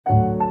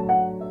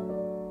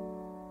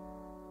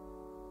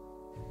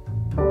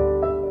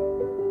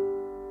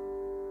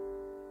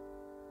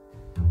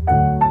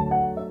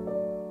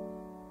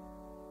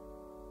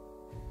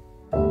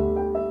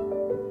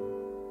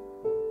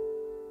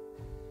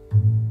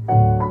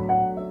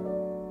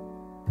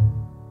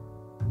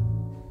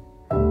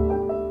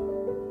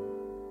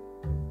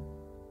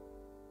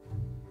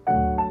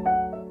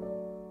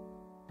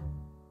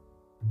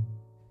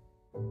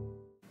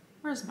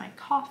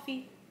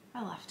coffee.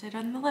 I left it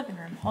in the living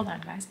room. Hold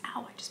on, guys.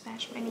 Ow, I just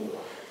bashed my knee.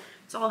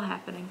 It's all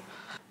happening.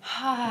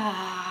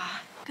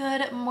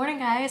 Good morning,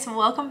 guys.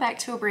 Welcome back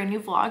to a brand new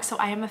vlog. So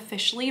I am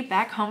officially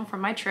back home from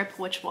my trip,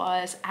 which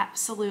was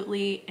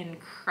absolutely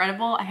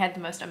incredible. I had the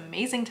most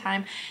amazing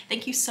time.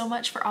 Thank you so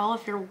much for all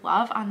of your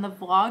love on the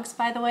vlogs,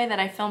 by the way, that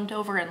I filmed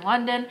over in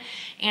London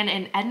and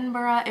in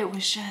Edinburgh. It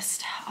was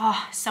just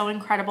so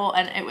incredible,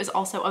 and it was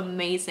also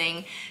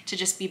amazing to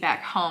just be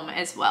back home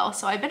as well.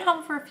 So I've been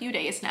home for a few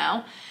days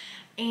now,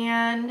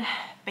 and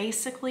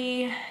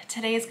basically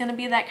today is going to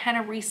be that kind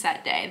of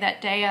reset day,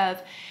 that day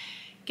of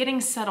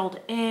getting settled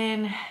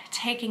in,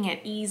 taking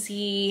it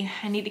easy.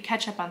 I need to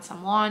catch up on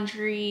some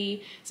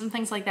laundry, some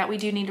things like that. We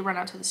do need to run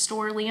out to the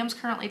store. Liam's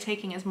currently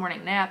taking his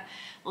morning nap.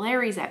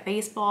 Larry's at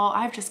baseball.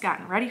 I've just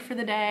gotten ready for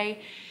the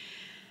day.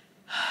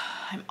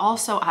 I'm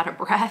also out of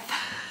breath.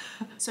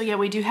 So yeah,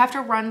 we do have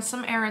to run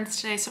some errands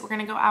today, so we're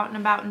gonna go out and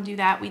about and do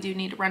that. We do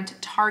need to run to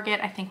Target.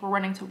 I think we're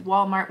running to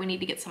Walmart. We need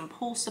to get some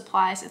pool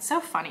supplies. It's so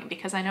funny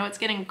because I know it's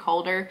getting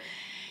colder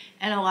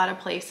in a lot of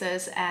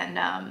places,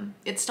 and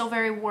it's still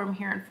very warm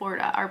here in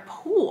Florida. Our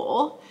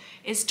pool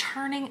is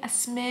turning a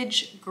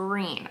smidge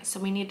green, so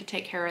we need to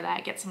take care of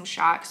that, get some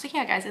shocks. So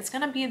yeah, guys, it's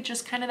gonna be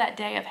just kind of that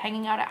day of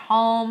hanging out at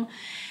home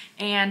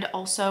and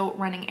also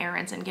running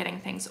errands and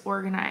getting things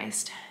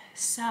organized.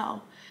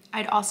 So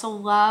I'd also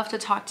love to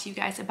talk to you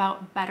guys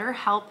about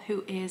BetterHelp,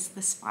 who is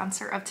the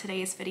sponsor of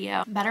today's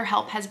video.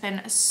 BetterHelp has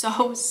been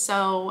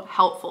so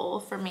helpful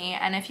for me,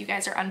 and if you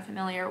guys are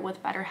unfamiliar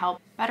with BetterHelp,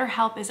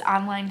 BetterHelp is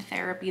online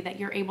therapy that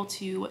you're able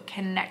to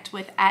connect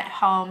with at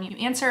home. You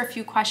answer a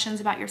few questions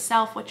about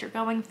yourself, what you're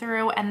going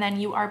through, and then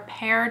you are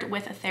paired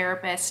with a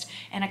therapist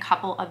in a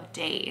couple of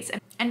days.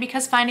 And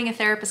because finding a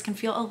therapist can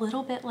feel a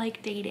little bit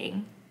like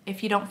dating,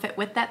 if you don't fit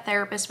with that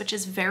therapist, which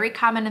is very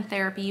common in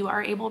therapy, you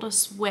are able to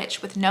switch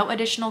with no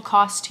additional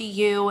cost to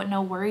you,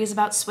 no worries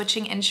about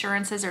switching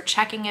insurances or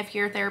checking if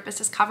your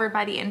therapist is covered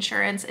by the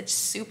insurance. It's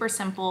super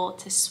simple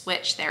to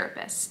switch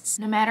therapists.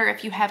 No matter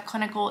if you have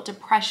clinical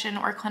depression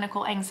or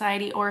clinical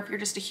anxiety, or if you're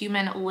just a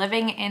human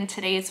living in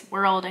today's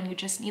world and you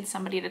just need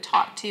somebody to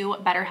talk to,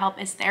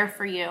 BetterHelp is there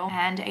for you,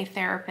 and a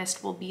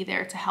therapist will be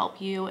there to help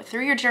you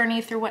through your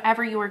journey, through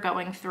whatever you are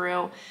going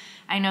through.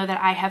 I know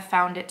that I have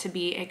found it to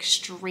be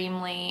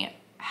extremely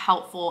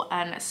helpful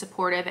and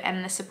supportive,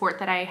 and the support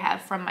that I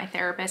have from my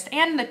therapist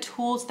and the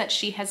tools that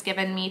she has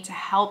given me to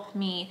help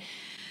me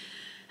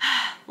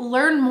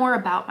learn more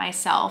about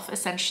myself,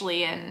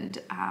 essentially, and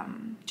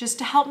just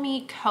to help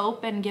me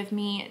cope and give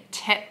me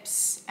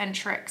tips and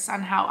tricks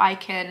on how I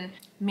can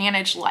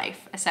manage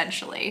life,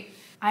 essentially.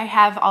 I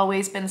have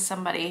always been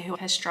somebody who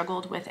has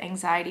struggled with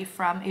anxiety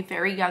from a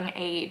very young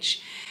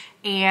age,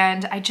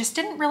 and I just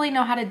didn't really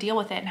know how to deal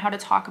with it and how to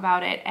talk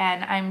about it.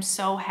 And I'm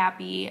so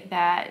happy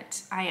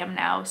that I am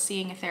now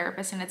seeing a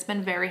therapist, and it's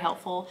been very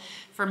helpful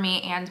for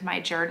me and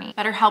my journey.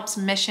 BetterHelp's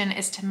mission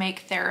is to make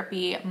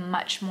therapy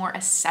much more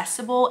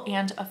accessible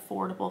and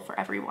affordable for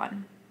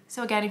everyone.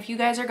 So again, if you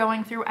guys are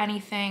going through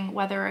anything,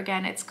 whether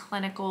again it's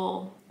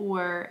clinical,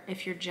 or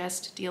if you're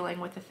just dealing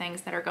with the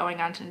things that are going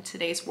on in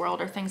today's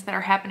world, or things that are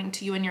happening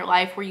to you in your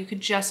life where you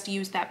could just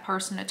use that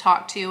person to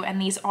talk to,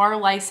 and these are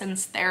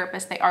licensed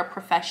therapists, they are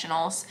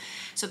professionals,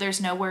 so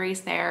there's no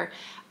worries there.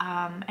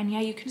 And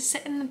yeah, you can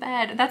sit in the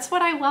bed. That's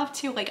what I love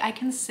too. Like, I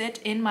can sit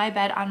in my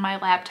bed on my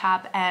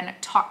laptop and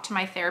talk to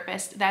my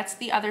therapist. That's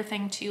the other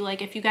thing too. Like,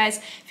 if you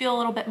guys feel a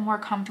little bit more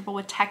comfortable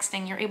with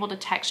texting, you're able to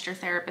text your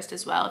therapist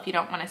as well if you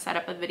don't want to set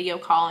up a video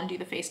call and do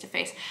the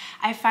face-to-face.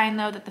 I find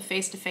though that the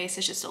face-to-face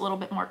is just a little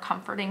bit more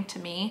comforting to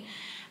me,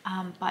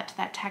 but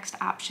that text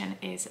option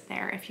is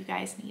there if you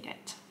guys need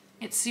it.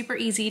 It's super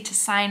easy to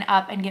sign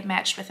up and get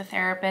matched with a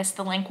therapist.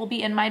 The link will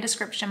be in my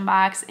description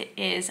box. It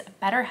is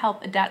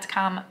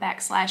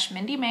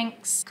betterhelp.com/Mindy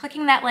Minx.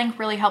 Clicking that link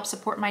really helps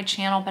support my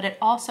channel, but it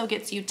also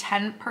gets you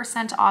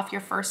 10% off your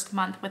first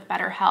month with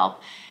BetterHelp,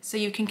 so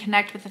you can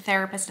connect with a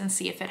therapist and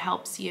see if it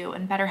helps you.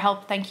 And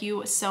BetterHelp, thank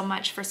you so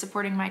much for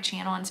supporting my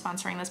channel and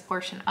sponsoring this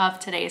portion of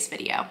today's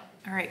video.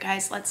 All right,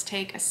 guys, let's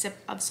take a sip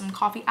of some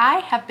coffee. I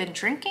have been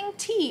drinking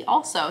tea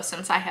also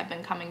since I have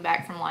been coming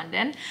back from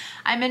London.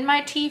 I'm in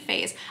my tea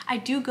phase. I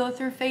do go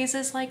through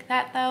phases like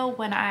that though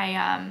when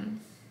I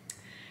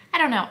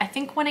don't know, I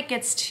think when it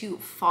gets to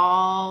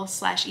fall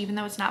 / even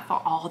though it's not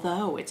fall,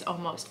 although it's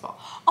almost fall.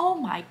 Oh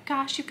my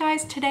gosh, you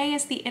guys, today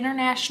is the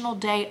International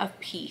Day of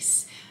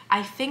Peace.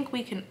 I think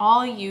we can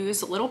all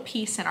use a little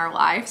peace in our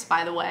lives,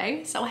 by the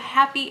way. So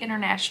happy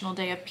International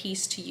Day of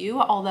Peace to you,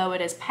 although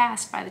it is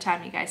past by the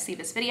time you guys see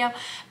this video,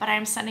 but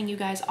I'm sending you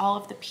guys all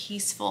of the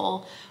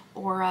peaceful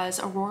auras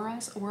and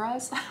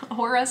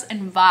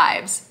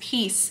vibes,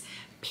 peace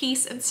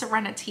and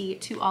serenity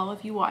to all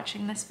of you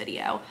watching this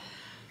video.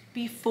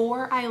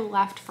 Before I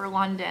left for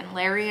London,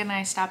 Larry and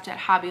I stopped at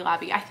Hobby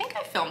Lobby. I think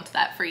I filmed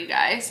that for you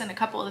guys and a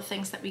couple of the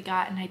things that we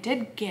got, and I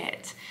did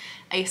get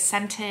a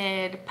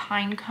scented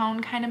pine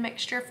cone kind of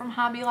mixture from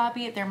Hobby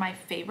Lobby. They're my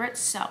favorites,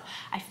 so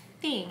I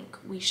think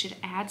we should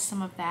add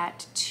some of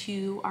that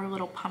to our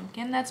little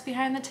pumpkin that's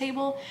behind the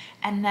table.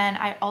 And then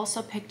I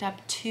also picked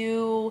up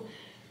 2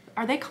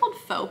 are they called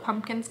faux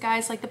pumpkins,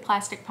 guys? Like the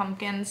plastic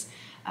pumpkins.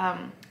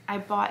 I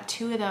bought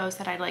 2 of those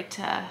that I'd like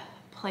to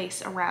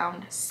place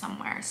around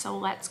somewhere. So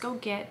let's go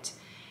get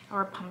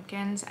our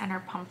pumpkins and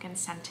our pumpkin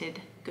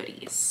scented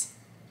goodies.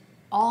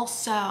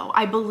 Also,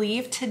 I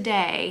believe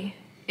today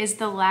is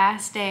the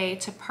last day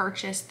to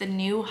purchase the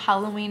new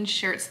Halloween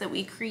shirts that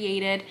we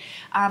created.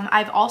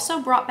 I've also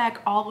brought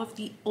back all of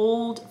the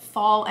old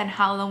fall and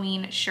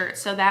Halloween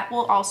shirts, so that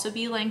will also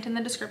be linked in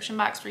the description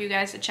box for you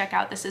guys to check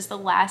out. This is the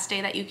last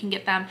day that you can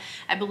get them.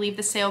 I believe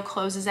the sale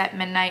closes at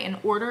midnight, and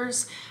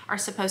orders are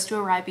supposed to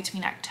arrive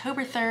between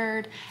October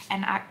 3rd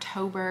and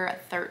October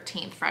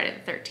 13th, Friday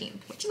the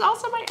 13th, which is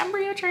also my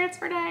embryo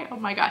transfer day. Oh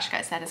my gosh,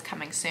 guys, that is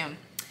coming soon.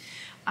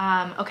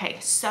 Okay,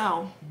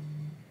 so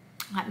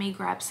let me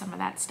grab some of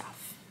that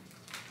stuff.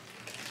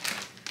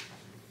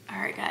 All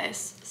right,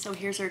 guys, so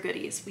here's our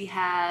goodies. We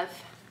have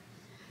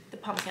the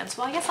pumpkins.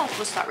 Well, I guess I'll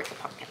just start with the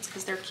pumpkins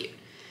because they're cute.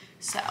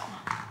 So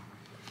I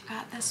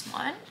got this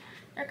one.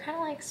 They're kind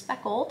of like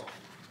speckled.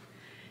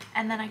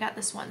 And then I got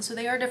this one. So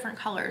they are different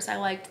colors. I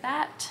liked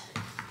that.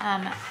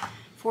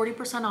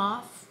 40%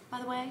 off,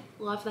 by the way.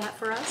 Love that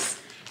for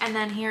us. And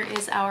then here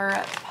is our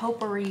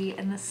potpourri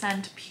in the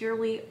scent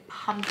Purely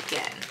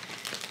Pumpkin.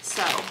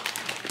 So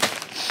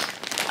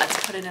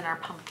let's put it in our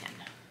pumpkin.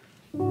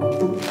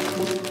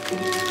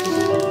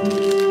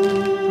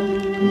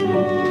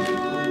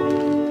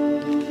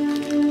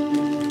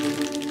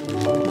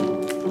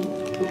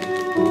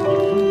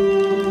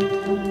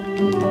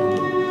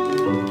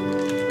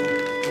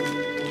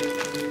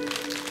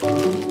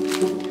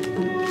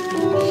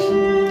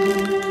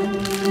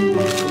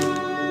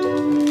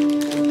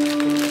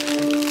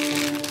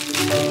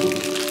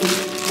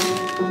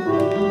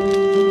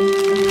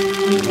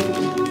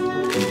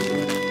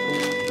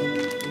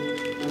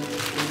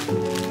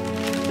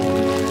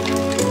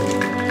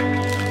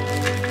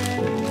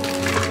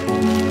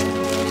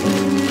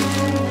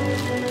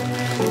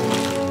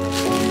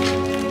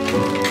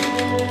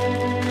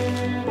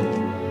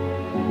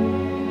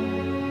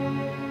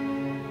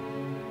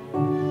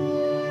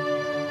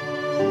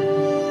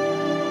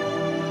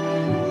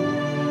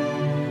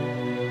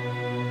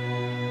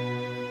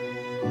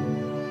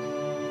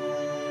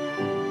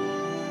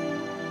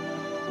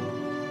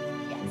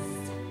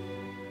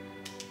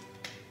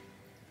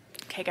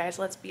 Okay guys,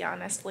 let's be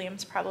honest,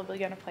 Liam's probably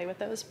gonna play with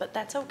those, but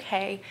that's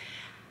okay.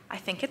 I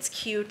think it's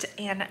cute,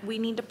 and we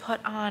need to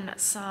put on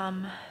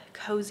some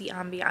cozy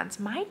ambiance.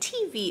 My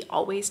TV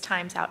always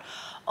times out.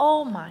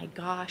 Oh my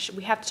gosh,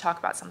 we have to talk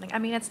about something. I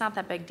mean, it's not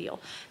that big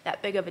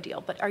of a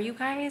deal, but are you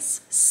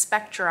guys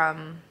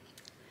Spectrum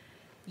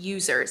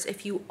users?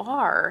 If you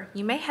are,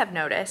 you may have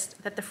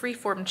noticed that the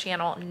Freeform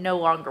channel no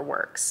longer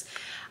works.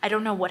 I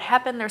don't know what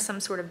happened. There's some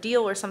sort of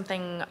deal or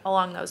something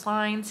along those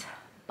lines,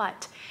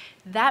 but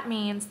that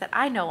means that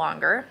I no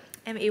longer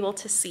am able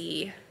to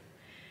see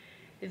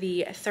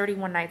the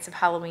 31 Nights of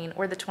Halloween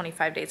or the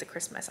 25 Days of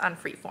Christmas on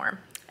Freeform.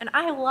 And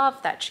I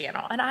love that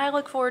channel, and I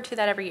look forward to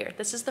that every year.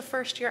 This is the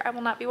first year I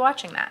will not be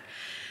watching that.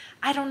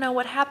 I don't know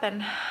what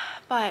happened,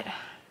 but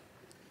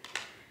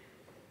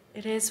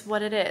it is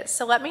what it is.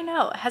 So let me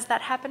know, has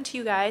that happened to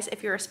you guys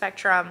if you're a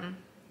Spectrum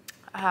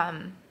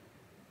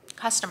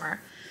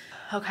customer?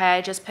 Okay,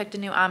 I just picked a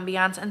new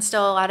ambiance, and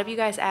still a lot of you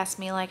guys ask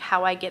me like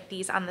how I get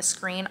these on the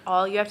screen.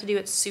 All you have to do,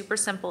 it's super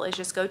simple, is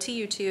just go to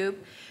YouTube,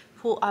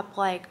 pull up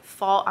like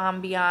fall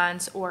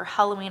ambiance or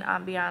Halloween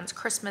ambiance,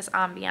 Christmas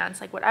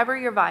ambiance, like whatever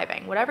you're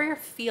vibing, whatever you're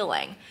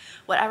feeling,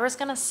 whatever's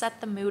gonna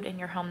set the mood in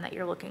your home that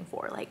you're looking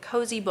for, like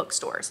cozy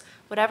bookstores,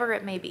 whatever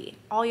it may be.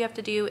 All you have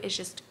to do is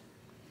just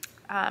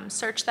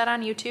search that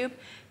on YouTube,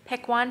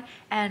 pick one,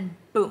 and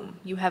boom,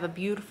 you have a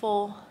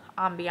beautiful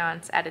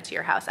ambiance added to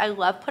your house. I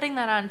love putting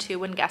that on too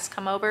when guests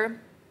come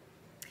over,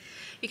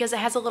 because it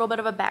has a little bit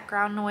of a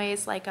background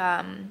noise, like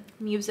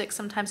music.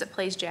 Sometimes it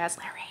plays jazz,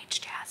 Larry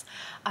H jazz,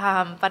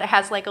 but it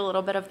has like a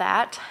little bit of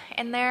that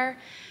in there,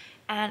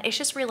 and it's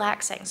just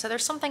relaxing. So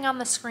there's something on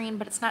the screen,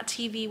 but it's not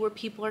TV where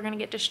people are gonna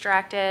get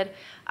distracted.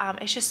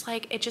 It's just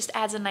like, it just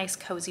adds a nice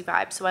cozy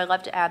vibe. So I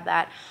love to add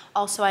that.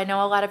 Also, I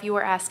know a lot of you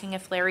were asking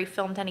if Larry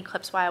filmed any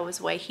clips while I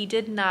was away. He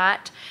did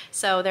not.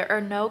 So there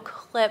are no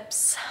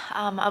clips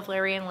of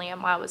Larry and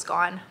Liam while I was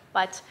gone.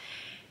 But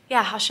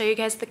yeah, I'll show you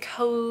guys the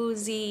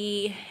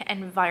cozy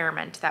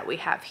environment that we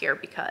have here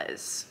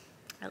because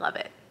I love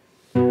it.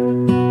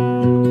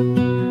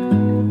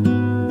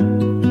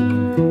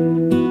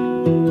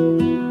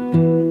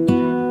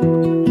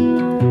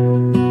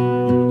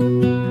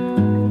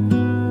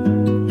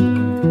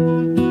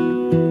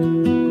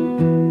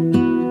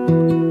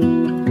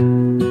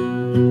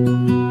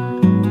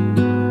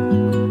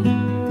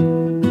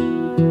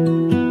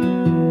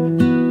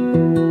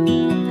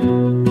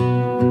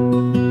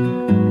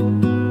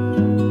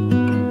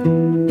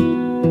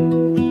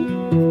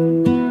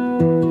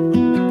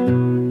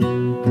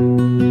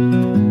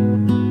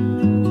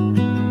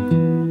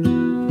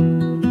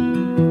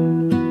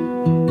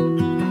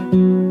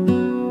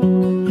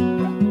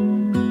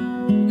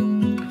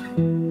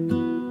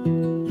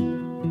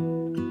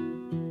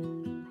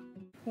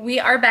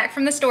 are back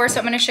from the store, so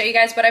I'm going to show you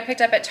guys what I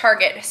picked up at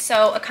Target.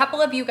 So a couple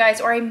of you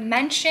guys, or I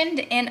mentioned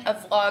in a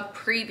vlog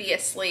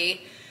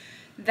previously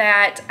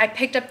that I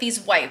picked up these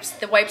wipes,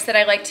 the wipes that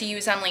I like to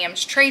use on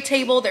Liam's tray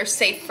table. They're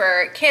safe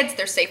for kids,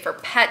 they're safe for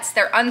pets,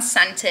 they're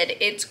unscented,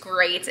 it's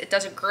great. It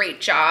does a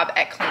great job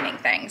at cleaning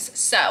things.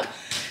 So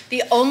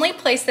the only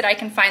place that I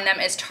can find them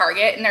is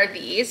Target, and they're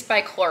these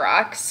by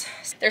Clorox.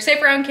 They're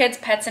safe around kids,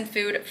 pets, and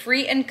food,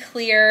 free and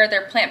clear.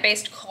 They're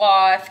plant-based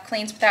cloth,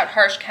 cleans without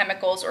harsh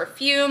chemicals or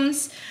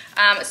fumes.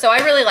 So I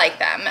really like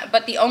them,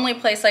 but the only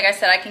place, like I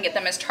said, I can get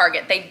them is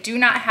Target. They do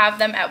not have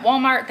them at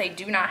Walmart. They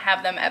do not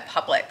have them at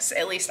Publix.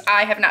 At least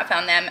I have not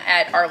found them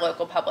at our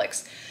local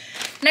Publix.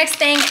 Next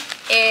thing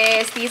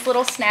is these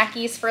little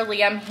snackies for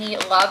Liam. He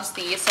loves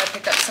these, so I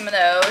picked up some of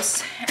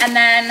those. And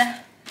then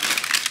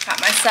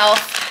got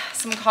myself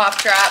some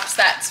cough drops,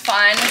 that's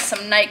fun, some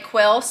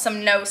NyQuil,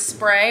 some nose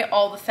spray,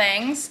 all the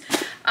things.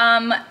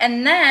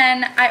 And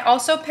then I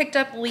also picked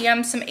up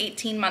Liam some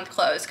 18-month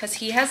clothes because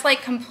he has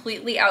like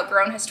completely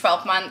outgrown his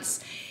 12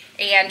 months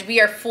and we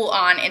are full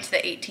on into the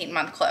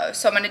 18-month clothes.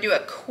 So I'm gonna do a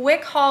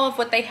quick haul of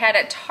what they had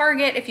at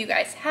Target. If you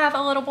guys have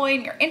a little boy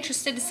and you're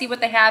interested to see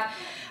what they have,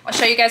 I'll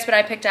show you guys what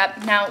I picked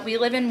up. Now, we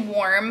live in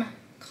warm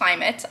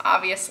climate,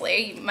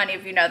 obviously. Many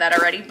of you know that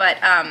already, but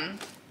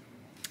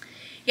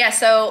yeah,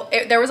 so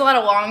there was a lot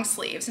of long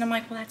sleeves and I'm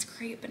like, well, that's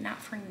great, but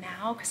not for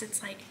now because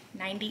it's like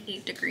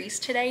 98 degrees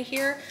today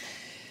here.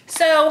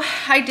 So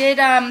I did,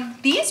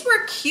 these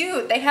were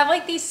cute. They have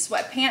like these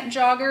sweatpant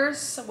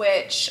joggers,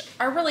 which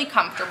are really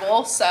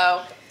comfortable.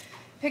 So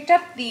picked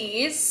up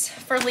these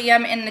for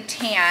Liam in the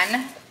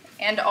tan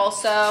and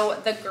also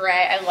the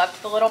gray. I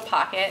loved the little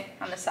pocket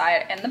on the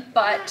side and the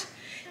butt.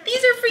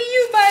 These are for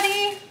you,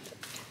 buddy.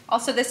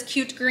 Also this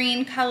cute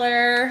green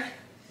color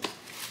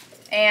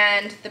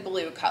and the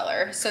blue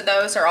color. So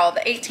those are all the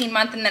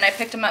 18-month, and then I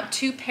picked them up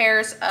 2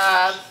 pairs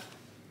of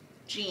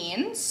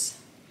jeans.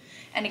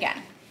 And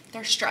again,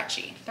 they're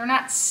stretchy. They're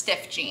not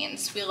stiff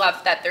jeans. We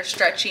love that they're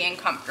stretchy and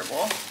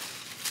comfortable.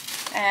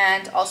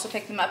 And also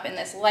picked them up in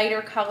this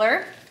lighter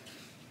color.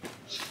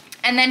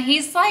 And then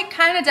he's like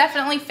kind of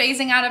definitely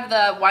phasing out of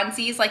the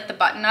onesies, like the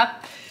button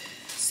up.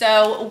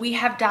 So we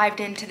have dived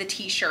into the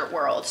t-shirt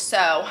world.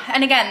 So,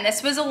 and again,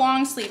 this was a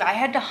long sleeve. I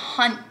had to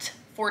hunt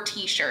for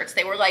t-shirts.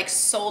 They were like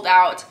sold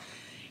out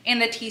in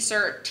the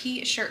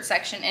t-shirt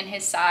section in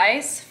his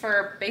size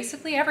for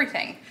basically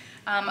everything.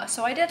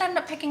 So I did end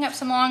up picking up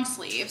some long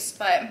sleeves,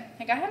 but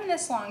I got him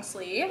this long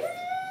sleeve.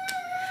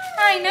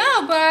 I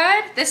know,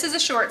 bud. This is a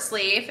short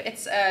sleeve.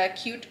 It's a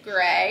cute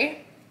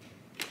gray.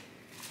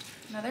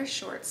 Another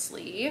short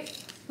sleeve.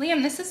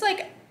 Liam, this is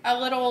like a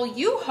little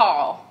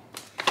U-Haul.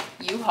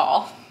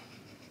 U-Haul.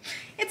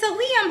 It's a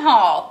Liam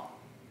haul.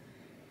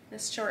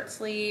 This short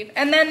sleeve.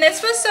 And then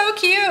this was so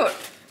cute.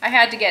 I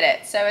had to get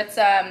it. So it's,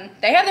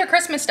 they have their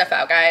Christmas stuff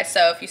out, guys.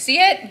 So if you see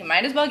it, you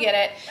might as well get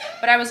it.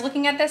 But I was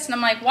looking at this and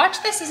I'm like,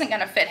 watch, this isn't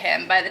gonna fit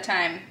him by the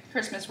time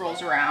Christmas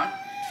rolls around.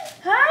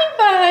 Hi,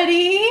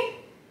 buddy.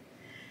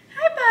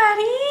 Hi,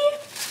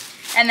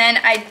 buddy. And then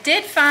I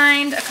did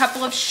find a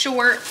couple of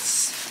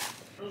shorts.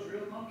 Are those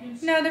real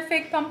pumpkins? No, they're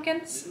fake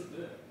pumpkins.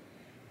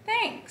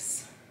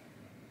 Thanks.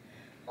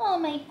 Oh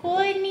my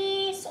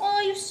goodness.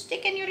 Oh, you're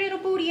sticking your little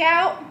booty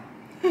out.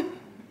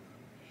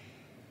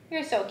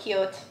 You're so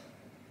cute.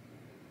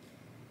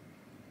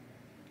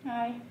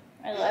 Hi,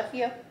 I love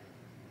you.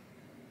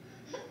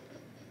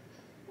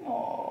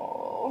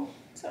 Oh,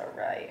 it's all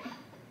right.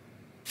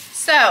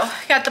 So,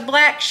 got the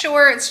black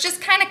shorts,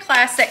 just kind of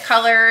classic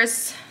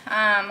colors,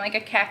 like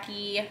a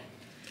khaki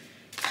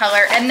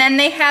color. And then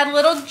they had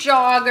little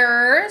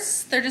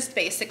joggers. They're just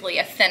basically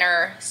a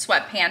thinner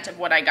sweatpant of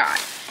what I got.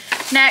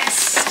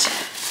 Next,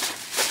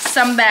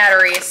 some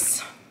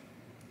batteries,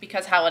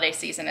 because holiday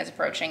season is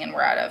approaching and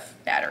we're out of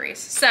batteries.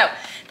 So that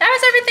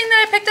was everything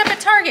that I picked up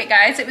at Target,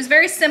 guys. It was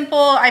very simple.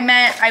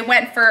 I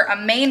went for a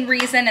main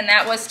reason, and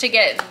that was to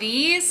get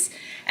these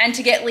and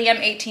to get Liam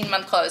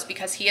 18-month clothes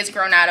because he has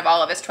grown out of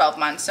all of his 12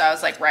 months. So I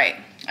was like, right,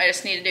 I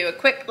just need to do a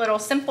quick little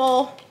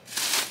simple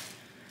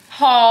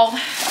haul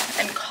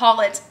and call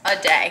it a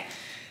day.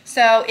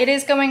 So it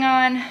is going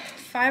on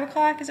 5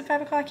 o'clock. Is it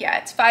 5 o'clock? Yeah,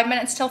 it's 5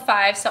 minutes till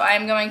 5. So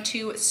I'm going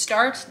to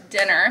start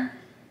dinner.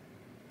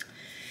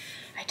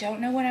 I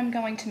don't know what I'm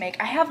going to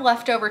make. I have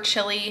leftover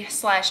chili /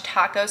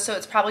 tacos, so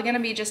it's probably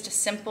gonna be just a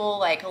simple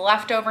like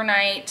leftover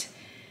night.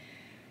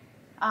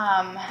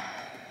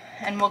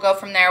 And we'll go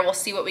from there. We'll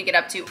see what we get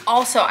up to.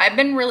 Also, I've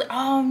been really,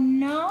 oh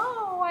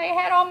no, I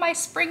had all my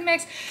spring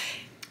mix.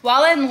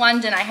 While in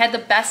London, I had the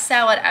best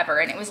salad ever,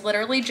 and it was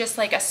literally just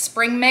like a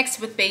spring mix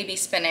with baby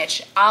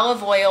spinach,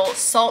 olive oil,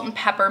 salt and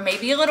pepper,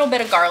 maybe a little bit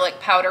of garlic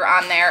powder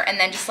on there, and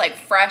then just like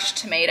fresh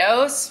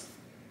tomatoes.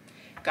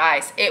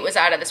 Guys, it was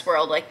out of this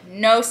world. Like,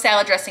 no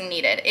salad dressing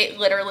needed. It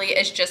literally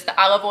is just the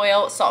olive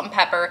oil, salt and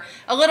pepper,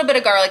 a little bit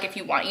of garlic if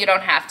you want. You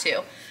don't have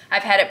to.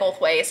 I've had it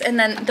both ways. And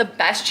then the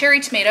best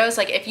cherry tomatoes,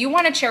 like if you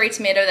want a cherry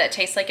tomato that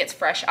tastes like it's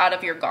fresh out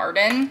of your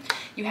garden,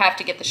 you have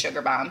to get the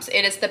Sugar Bombs.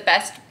 It is the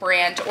best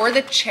brand, or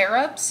the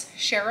Cherubs.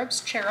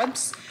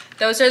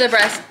 Those are the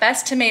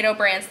best tomato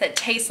brands that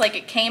taste like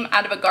it came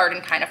out of a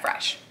garden kind of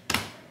fresh.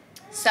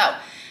 So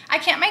I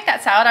can't make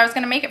that salad. I was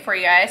gonna make it for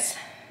you guys.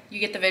 You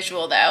get the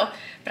visual though,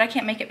 but I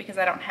can't make it because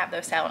I don't have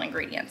those salad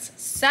ingredients.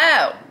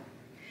 So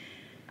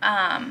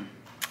I'm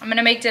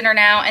gonna make dinner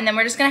now, and then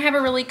we're just gonna have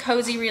a really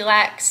cozy,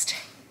 relaxed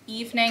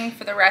evening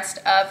for the rest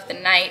of the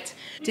night.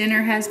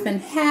 Dinner has been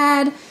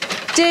had,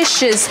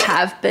 dishes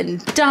have been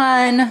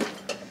done.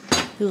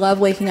 I love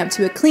waking up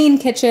to a clean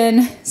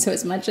kitchen, so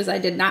as much as I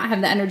did not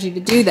have the energy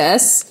to do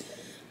this,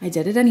 I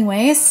did it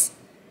anyways,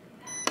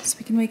 so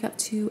we can wake up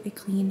to a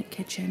clean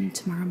kitchen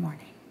tomorrow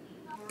morning.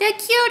 The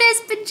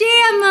cutest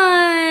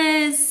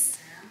pajamas!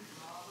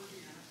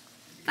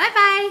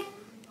 Bye-bye.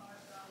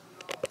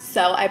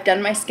 So I've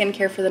done my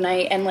skincare for the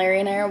night, and Larry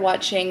and I are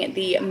watching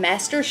the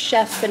Master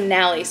Chef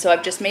finale. So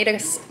I've just made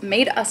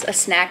us a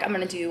snack. I'm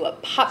gonna do a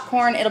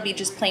popcorn. It'll be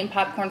just plain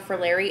popcorn for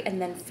Larry,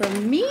 and then for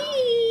me,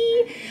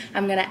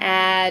 I'm gonna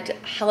add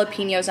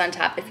jalapenos on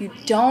top. If you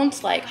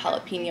don't like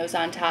jalapenos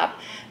on top,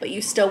 but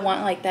you still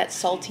want like that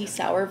salty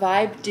sour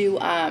vibe, do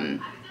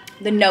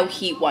the no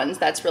heat ones.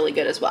 That's really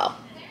good as well.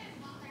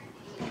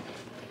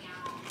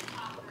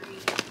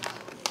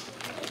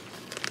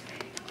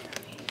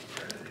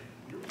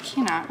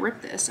 Cannot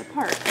rip this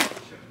apart.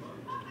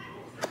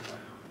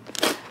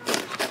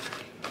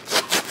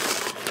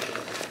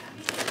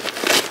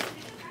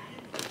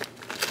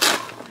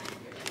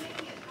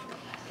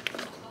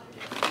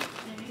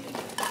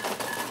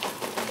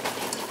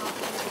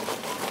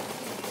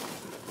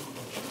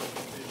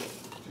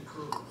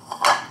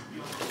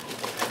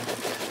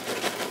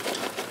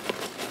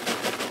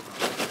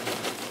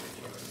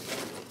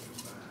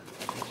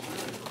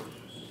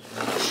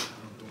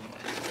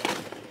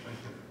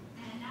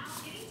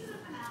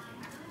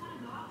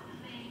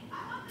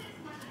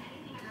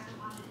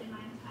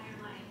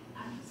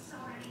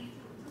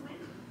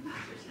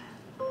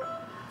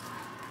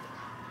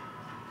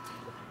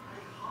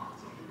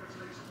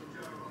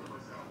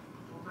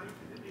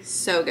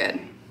 So good.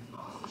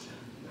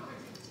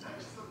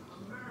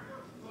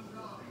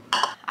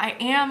 I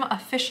am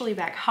officially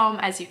back home,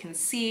 as you can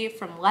see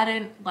from